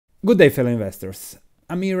Good day, fellow investors.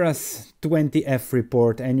 Amira's 20F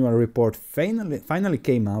report, annual report, finally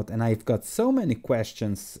came out, and I've got so many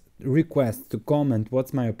questions, requests to comment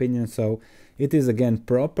what's my opinion, so it is again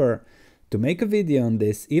proper to make a video on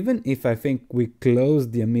this, even if I think we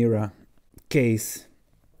closed the Amira case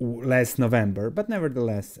last November, but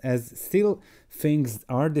nevertheless, as still things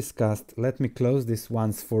are discussed, let me close this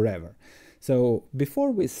once forever. So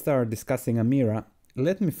before we start discussing Amira,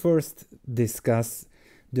 let me first discuss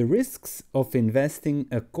the risks of investing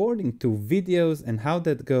according to videos and how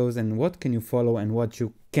that goes and what can you follow and what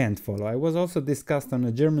you can't follow. I was also discussed on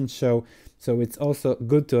a German show, so it's also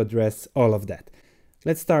good to address all of that.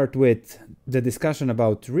 Let's start with the discussion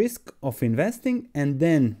about risk of investing and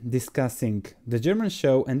then discussing the German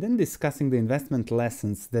show and then discussing the investment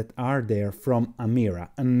lessons that are there from Amira.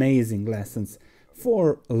 Amazing lessons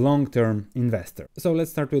for long-term investor. So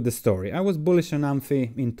let's start with the story. I was bullish on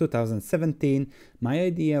Amfi in 2017. My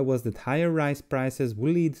idea was that higher rice prices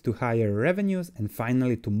will lead to higher revenues and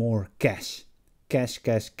finally to more cash. Cash,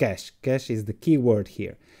 cash, cash. Cash is the key word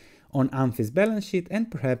here on Amfi's balance sheet,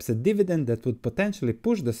 and perhaps a dividend that would potentially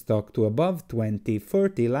push the stock to above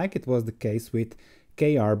 2030 like it was the case with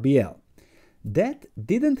KRBL. That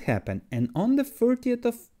didn't happen, and on the 30th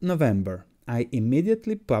of November I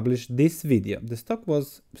immediately published this video. The stock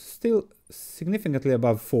was still significantly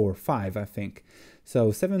above 5 I think.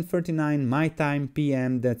 So 7:39 my time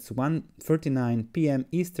PM, that's 1:39 PM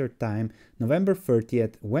Eastern time, November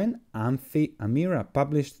 30th, when Amira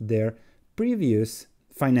published their previous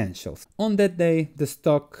financials. On that day, the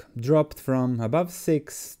stock dropped from above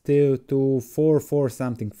 6 to 4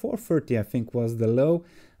 something, 430 I think was the low.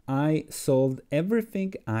 I sold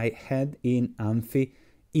everything I had in Amfi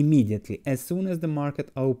immediately. As soon as the market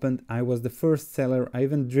opened, I was the first seller. I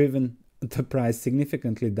even driven the price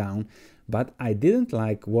significantly down, but I didn't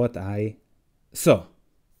like what I saw.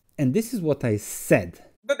 And this is what I said.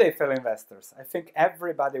 Good day, fellow investors. I think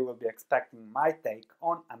everybody will be expecting my take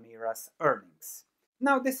on Amira's earnings.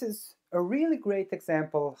 Now, this is a really great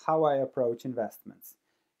example of how I approach investments.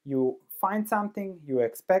 You find something, you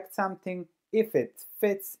expect something. If it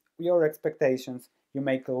fits your expectations, you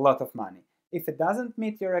make a lot of money. If it doesn't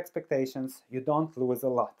meet your expectations, you don't lose a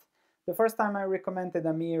lot. The first time I recommended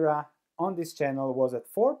Amira on this channel was at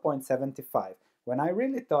 4.75, when I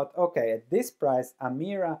really thought, okay, at this price,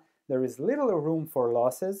 Amira, there is little room for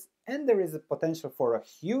losses and there is a potential for a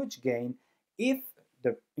huge gain if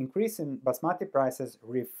the increase in basmati prices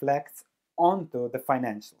reflects onto the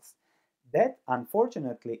financials. That,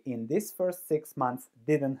 unfortunately, in these first 6 months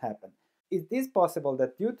didn't happen. It is possible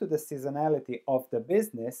that due to the seasonality of the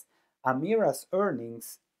business, Amira's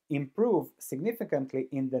earnings improve significantly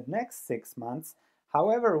in the next 6 months.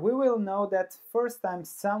 However, we will know that first time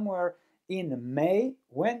somewhere in May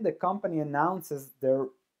when the company announces their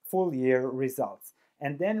full year results,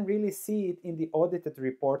 and then really see it in the audited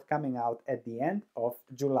report coming out at the end of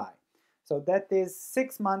July. So that is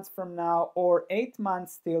 6 months from now or 8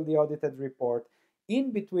 months till the audited report. In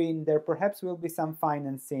between, there perhaps will be some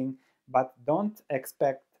financing, but don't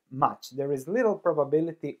expect much. There is little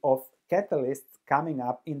probability of catalysts coming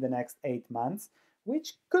up in the next 8 months,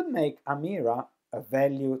 which could make Amira a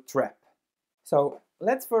value trap. So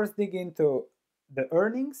let's first dig into the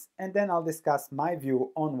earnings and then I'll discuss my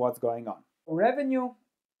view on what's going on. Revenue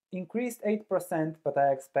increased 8%, but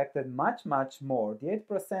I expected much more. The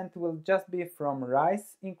 8% will just be from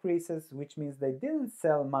rice increases, which means they didn't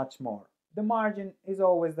sell much more. The margin is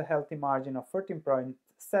always the healthy margin of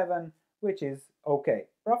 13.7, which is okay.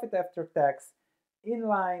 Profit after tax in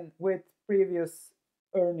line with previous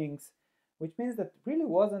earnings, which means that really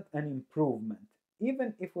wasn't an improvement.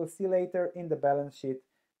 Even if we'll see later in the balance sheet,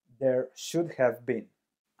 there should have been.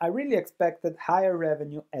 I really expected higher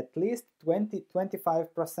revenue, at least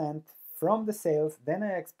 20-25% from the sales. Then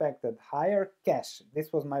I expected higher cash.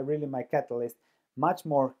 This was really my catalyst. Much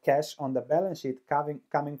more cash on the balance sheet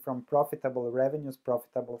coming from profitable revenues,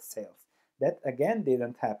 profitable sales. That again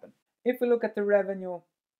didn't happen. If we look at the revenue,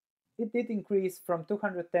 it did increase from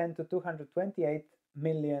 210 to 228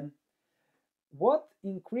 million. What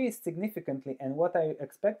increased significantly and what I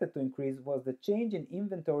expected to increase was the change in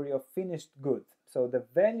inventory of finished goods. So the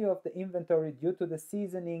value of the inventory due to the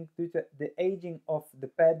seasoning, due to the aging of the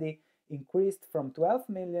paddy, increased from 12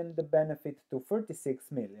 million the benefit to 36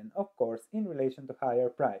 million, of course, in relation to higher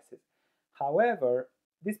prices. However,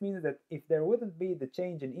 this means that if there wouldn't be the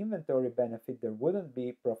change in inventory benefit, there wouldn't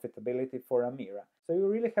be profitability for Amira. So you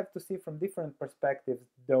really have to see from different perspectives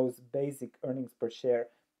those basic earnings per share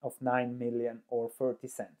of 9 million or 30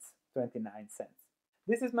 cents, 29 cents.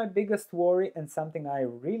 This is my biggest worry and something I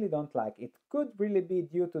really don't like. It could really be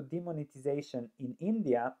due to demonetization in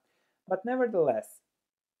India, But nevertheless,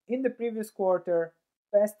 in the previous quarter,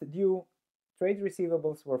 past due trade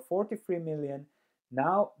receivables were 43 million.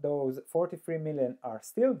 Now those 43 million are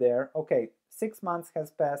still there. Okay, 6 months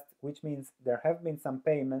has passed, which means there have been some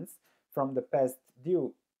payments from the past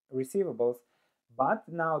due receivables, but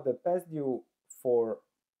now the past due for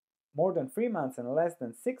more than 3 months and less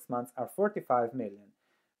than 6 months are 45 million,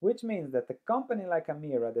 which means that a company like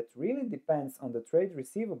Amira that really depends on the trade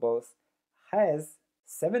receivables has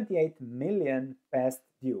 78 million past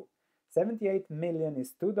due. 78 million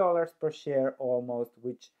is $2 per share almost,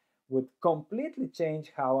 which would completely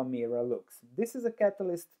change how Amira looks. This is a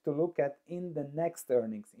catalyst to look at in the next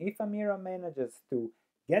earnings. If Amira manages to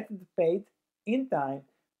get paid in time,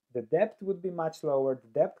 the debt would be much lower,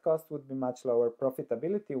 the debt cost would be much lower,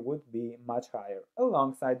 profitability would be much higher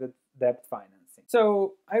alongside the debt financing.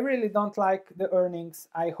 So I really don't like the earnings.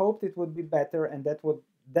 I hoped it would be better, and that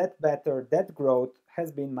growth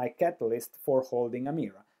has been my catalyst for holding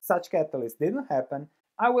Amira. Such catalyst didn't happen.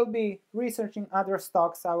 I will be researching other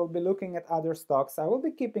stocks, I will be looking at other stocks, I will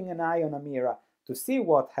be keeping an eye on Amira to see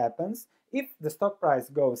what happens. If the stock price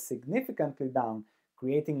goes significantly down,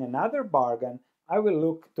 creating another bargain, I will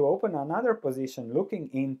look to open another position looking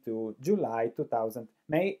into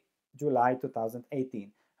May, July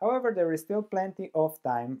 2018. However, there is still plenty of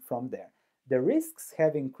time from there. The risks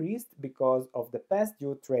have increased because of the past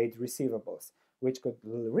due trade receivables, which could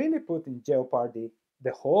really put in jeopardy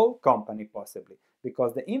the whole company possibly,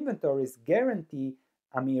 because the inventories guarantee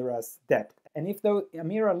Amira's debt. And if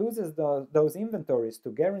Amira loses those inventories to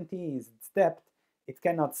guarantee its debt, it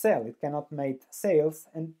cannot sell, it cannot make sales,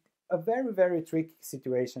 and a very, very tricky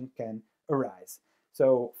situation can arise.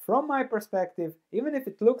 So from my perspective, even if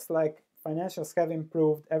it looks like financials have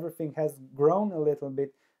improved, everything has grown a little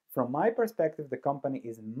bit, from my perspective, the company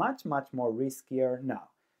is much, much more riskier now.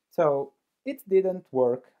 So it didn't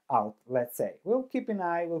work out, let's say. We'll keep an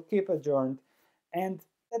eye, we'll keep adjourned, and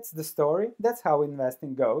that's the story. That's how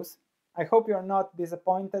investing goes. I hope you're not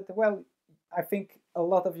disappointed. Well, I think a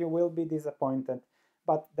lot of you will be disappointed,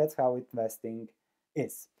 but that's how investing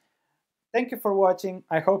is. Thank you for watching.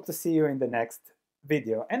 I hope to see you in the next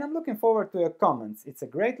video, and I'm looking forward to your comments. It's a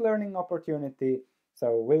great learning opportunity,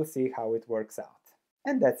 so we'll see how it works out.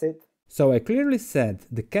 And that's it. So I clearly said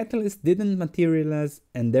the catalyst didn't materialize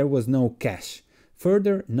and there was no cash.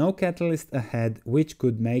 Further, no catalyst ahead which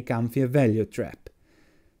could make Amfi a value trap.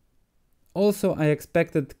 Also, I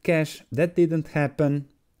expected cash. That didn't happen.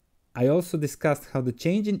 I also discussed how the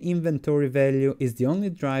change in inventory value is the only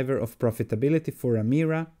driver of profitability for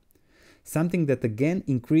Amira, something that again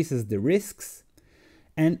increases the risks.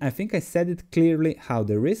 And I think I said it clearly how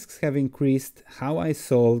the risks have increased, how I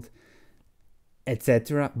sold,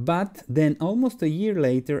 etc. But then almost a year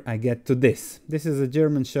later I get to this. This is a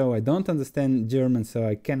German show. I don't understand German, so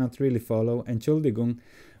I cannot really follow. Entschuldigung.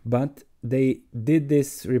 But they did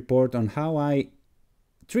this report on how I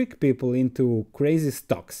trick people into crazy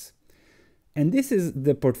stocks. And this is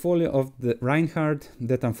the portfolio of the Reinhard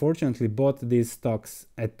that unfortunately bought these stocks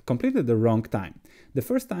at completely the wrong time. The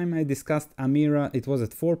first time I discussed Amira, it was at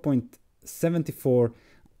 4.74.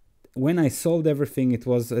 When I sold everything, it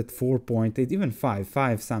was at 4.8, even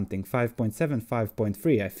 5 something, 5.7,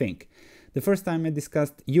 5.3, I think. The first time I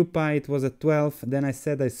discussed UPI, it was at 12. Then I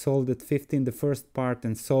said I sold at 15 the first part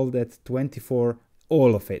and sold at 24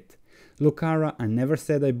 all of it. Lucara, I never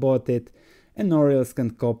said I bought it. And Norilsk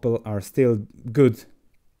and Koppel are still good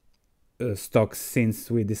stocks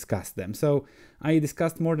since we discussed them. So I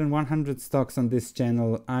discussed more than 100 stocks on this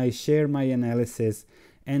channel. I share my analysis,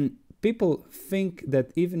 and people think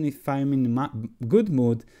that even if I'm in good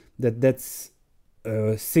mood, that's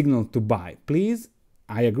a signal to buy. Please,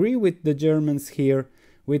 I agree with the Germans here,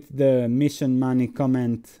 with the Mission Money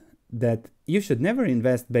comment that you should never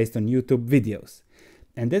invest based on YouTube videos.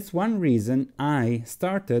 And that's one reason I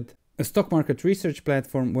started a stock market research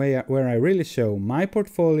platform where I really show my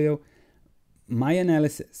portfolio, my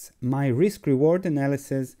analysis, my risk-reward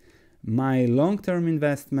analysis, my long-term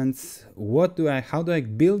investments, how do I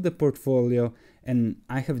build a portfolio, and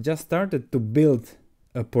I have just started to build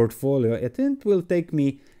a portfolio. It will take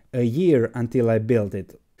me a year until I build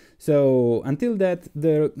it. So until that,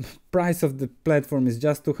 the price of the platform is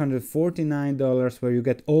just $249, where you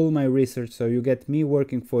get all my research, so you get me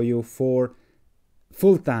working for you for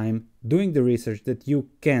full time doing the research that you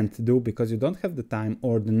can't do because you don't have the time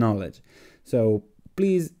or the knowledge. So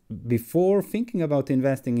please, before thinking about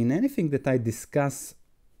investing in anything that I discuss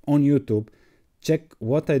on YouTube, check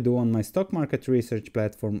what I do on my stock market research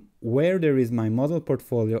platform, where there is my model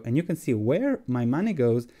portfolio, and you can see where my money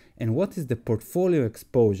goes and what is the portfolio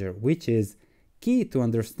exposure, which is key to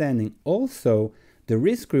understanding also the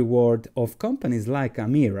risk reward of companies like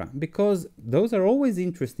Amira, because those are always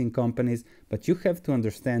interesting companies, but you have to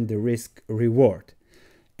understand the risk reward.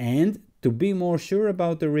 And to be more sure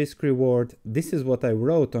about the risk reward, this is what I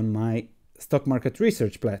wrote on my stock market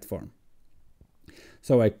research platform.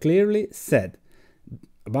 So I clearly said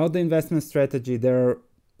about the investment strategy, there are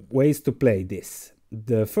ways to play this.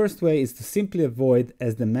 The first way is to simply avoid,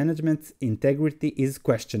 as the management's integrity is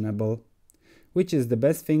questionable, which is the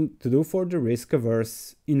best thing to do for the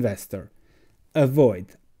risk-averse investor.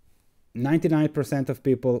 Avoid. 99% of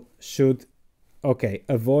people should,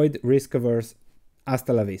 avoid risk-averse,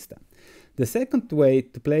 hasta la vista. The second way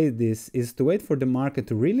to play this is to wait for the market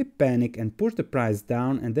to really panic and push the price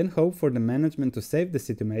down, and then hope for the management to save the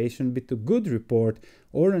situation with a good report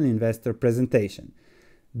or an investor presentation.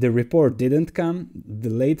 The report didn't come, the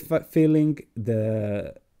late filing,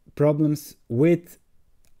 the problems with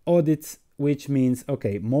audits, which means,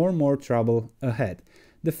 more trouble ahead.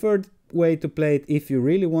 The third way to play it, if you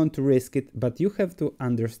really want to risk it, but you have to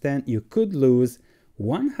understand you could lose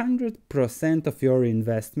 100% of your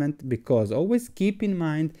investment, because always keep in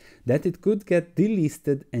mind that it could get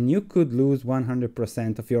delisted and you could lose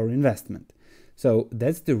 100% of your investment. So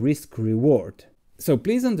that's the risk reward. So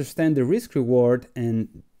please understand the risk reward,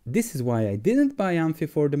 and this is why I didn't buy Amfi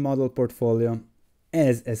for the model portfolio,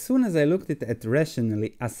 as soon as I looked at it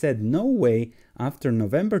rationally, I said no way after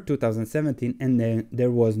November 2017, and then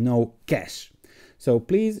there was no cash. So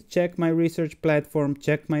please check my research platform,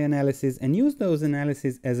 check my analysis, and use those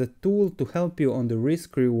analyses as a tool to help you on the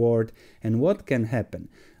risk reward and what can happen.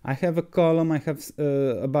 I have a column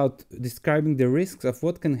about describing the risks of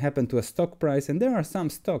what can happen to a stock price, and there are some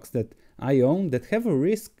stocks that I own that have a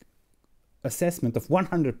risk assessment of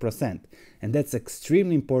 100%, and that's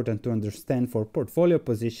extremely important to understand for portfolio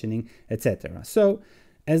positioning, etc. So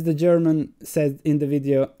as the German guy said in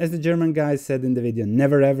the video,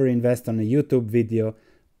 never ever invest on a YouTube video.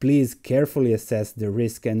 Please carefully assess the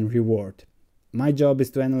risk and reward. My job is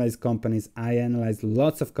to analyze companies. I analyze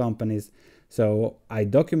lots of companies, so I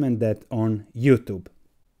document that on YouTube.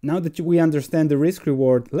 Now that we understand the risk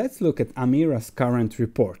reward, let's look at Amira's current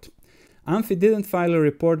report. Anfi didn't file a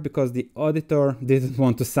report because the auditor didn't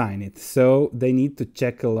want to sign it, so they need to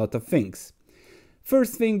check a lot of things.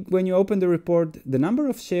 First thing, when you open the report, the number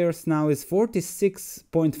of shares now is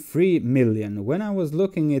 46.3 million.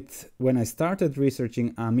 When I started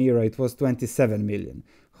researching Amira, it was 27 million.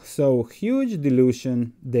 So huge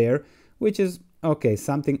dilution there, which is,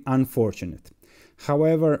 something unfortunate.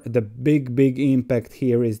 However, the big impact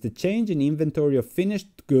here is the change in inventory of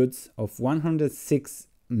finished goods of 106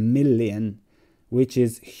 million, which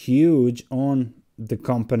is huge on the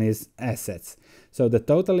company's assets. So the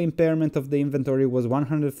total impairment of the inventory was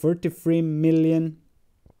 133 million,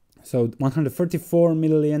 so 134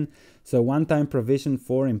 million, so one-time provision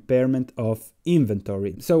for impairment of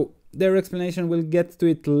inventory. So their explanation, we'll get to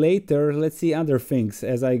it later. Let's see other things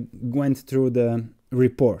as I went through the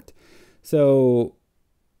report. So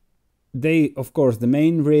of course, the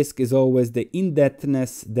main risk is always the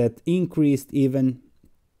indebtedness that increased even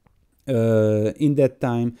in that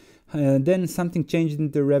time. Then something changed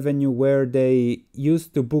in the revenue, where they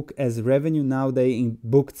used to book as revenue, now they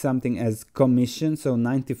booked something as commission, so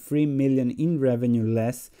 93 million in revenue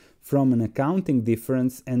less from an accounting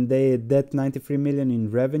difference, and that 93 million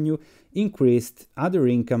in revenue increased other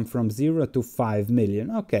income from 0 to 5 million.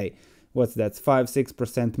 What's that?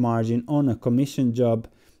 5-6% margin on a commission job.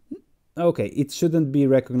 It shouldn't be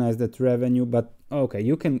recognized as revenue, but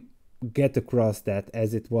you can get across that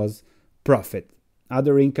as it was profit.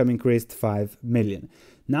 Other income increased 5 million.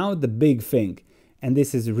 Now the big thing, and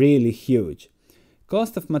this is really huge.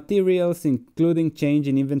 Cost of materials, including change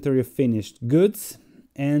in inventory of finished goods.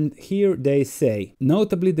 And here they say,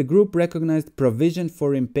 notably the group recognized provision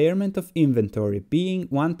for impairment of inventory, being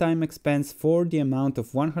one-time expense for the amount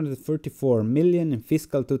of 134 million in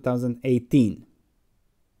fiscal 2018.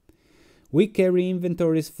 We carry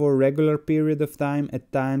inventories for a regular period of time,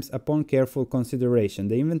 at times upon careful consideration.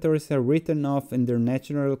 The inventories are written off in their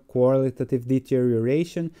natural qualitative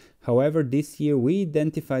deterioration. However, this year we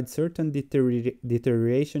identified certain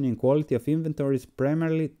deterioration in quality of inventories,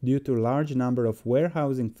 primarily due to a large number of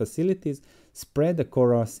warehousing facilities spread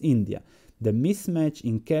across India. The mismatch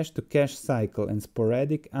in cash-to-cash cycle and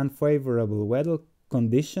sporadic unfavorable weather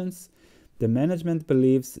conditions. The management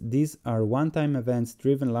believes these are one-time events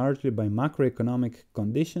driven largely by macroeconomic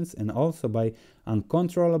conditions and also by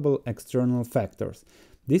uncontrollable external factors.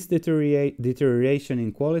 This deterioration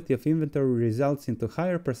in quality of inventory results into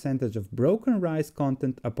higher percentage of broken rice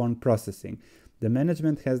content upon processing. The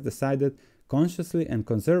management has decided consciously and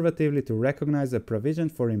conservatively to recognize a provision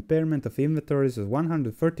for impairment of inventories of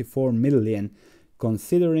 134 million,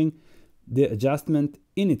 considering the adjustment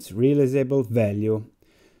in its realizable value.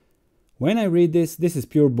 When I read this is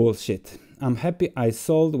pure bullshit. I'm happy I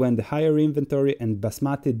sold when the higher inventory and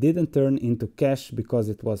basmati didn't turn into cash because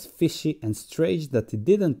it was fishy and strange that it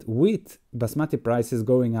didn't with basmati prices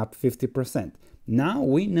going up 50%. Now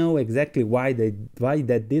we know exactly why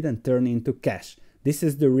that didn't turn into cash. This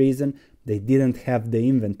is the reason they didn't have the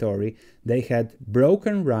inventory. They had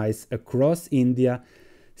broken rice across India.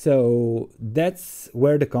 So that's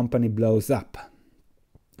where the company blows up.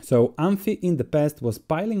 So Amfi in the past was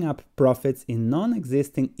piling up profits in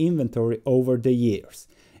non-existing inventory over the years.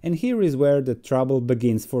 And here is where the trouble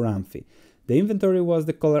begins for Amfi. The inventory was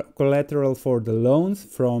the collateral for the loans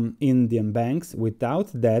from Indian banks. Without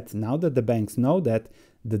that, now that the banks know that,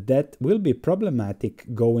 the debt will be problematic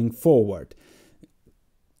going forward.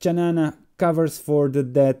 Chanana covers for the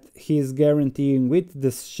debt. He is guaranteeing with the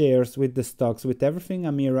shares, with the stocks, with everything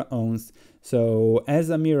Amira owns. So as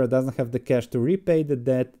Amira doesn't have the cash to repay the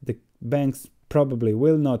debt, the banks probably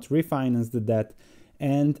will not refinance the debt.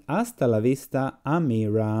 And hasta la vista,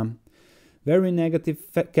 Amira. Very negative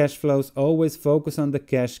cash flows, always focus on the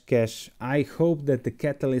cash. I hope that the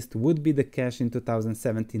catalyst would be the cash in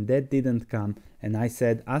 2017. That didn't come. And I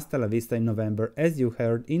said hasta la vista in November, as you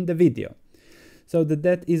heard in the video. So the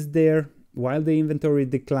debt is there. While the inventory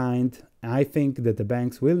declined, I think that the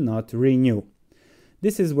banks will not renew.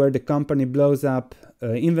 This is where the company blows up.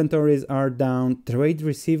 Inventories are down, trade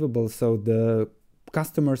receivables, so the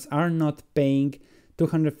customers are not paying.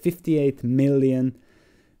 258 million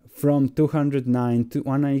from 209 to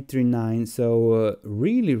 189. So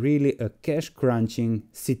really a cash crunching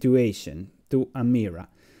situation to Amira.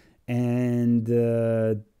 And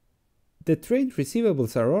the trade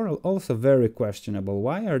receivables are also very questionable.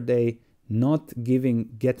 Why are they not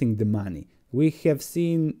getting the money? We have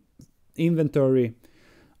seen inventory,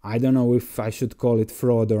 I don't know if I should call it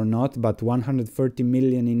fraud or not, but 130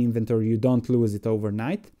 million in inventory, you don't lose it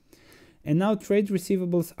overnight. And now trade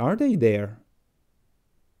receivables, are they there?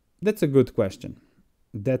 That's a good question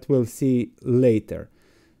that we'll see later.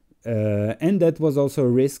 And that was also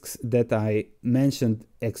risks that I mentioned,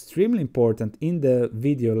 extremely important in the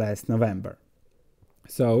video last November.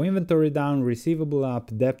 So inventory down, receivable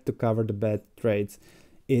up, debt to cover the bad trades.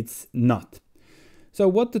 It's not. So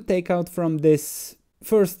what to take out from this?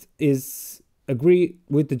 First is agree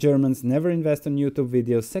with the Germans, never invest on YouTube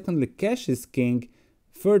videos. Secondly, cash is king.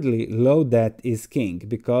 Thirdly, low debt is king,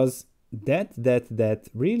 because that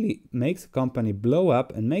really makes a company blow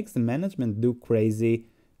up and makes the management do crazy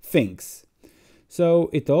things. So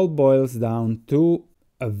it all boils down to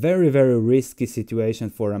a very risky situation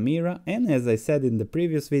for Amira, and as I said in the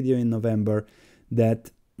previous video in November,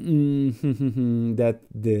 that that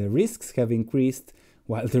the risks have increased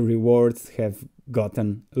while the rewards have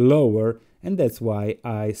gotten lower, and that's why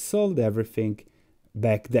I sold everything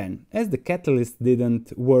back then, as the catalyst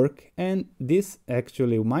didn't work, and this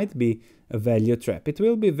actually might be a value trap. It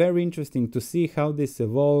will be very interesting to see how this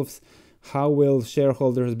evolves. How will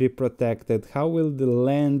shareholders be protected? How will the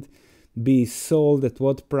land be sold? At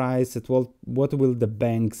what price? At what will the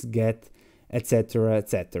banks get? Etc.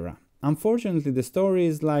 etc. Unfortunately, the story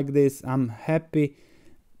is like this. I'm happy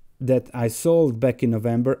that I sold back in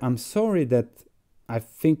November. I'm sorry that I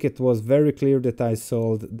think it was very clear that I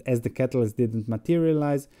sold as the catalyst didn't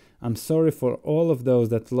materialize. I'm sorry for all of those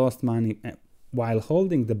that lost money while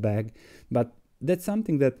holding the bag, but that's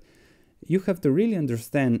something that you have to really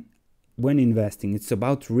understand when investing. It's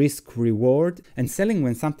about risk reward and selling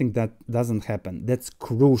when something that doesn't happen. That's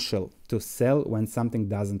crucial, to sell when something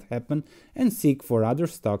doesn't happen and seek for other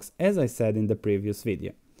stocks, as I said in the previous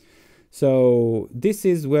video. So this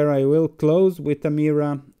is where I will close with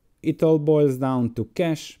Amira. It all boils down to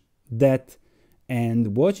cash, debt,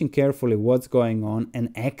 and watching carefully what's going on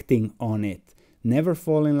and acting on it. Never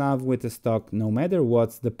fall in love with a stock, no matter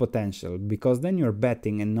what's the potential, because then you're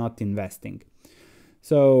betting and not investing.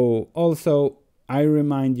 So also, I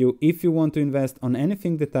remind you, if you want to invest on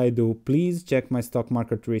anything that I do, please check my stock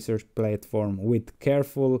market research platform with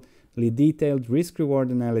carefully detailed risk-reward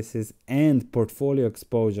analysis and portfolio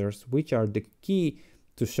exposures, which are the key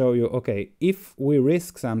to show you, okay, if we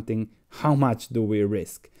risk something, how much do we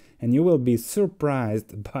risk? And you will be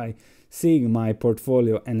surprised by seeing my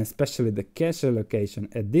portfolio and especially the cash allocation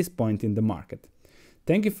at this point in the market.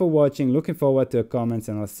 Thank you for watching, looking forward to your comments,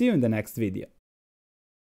 and I'll see you in the next video.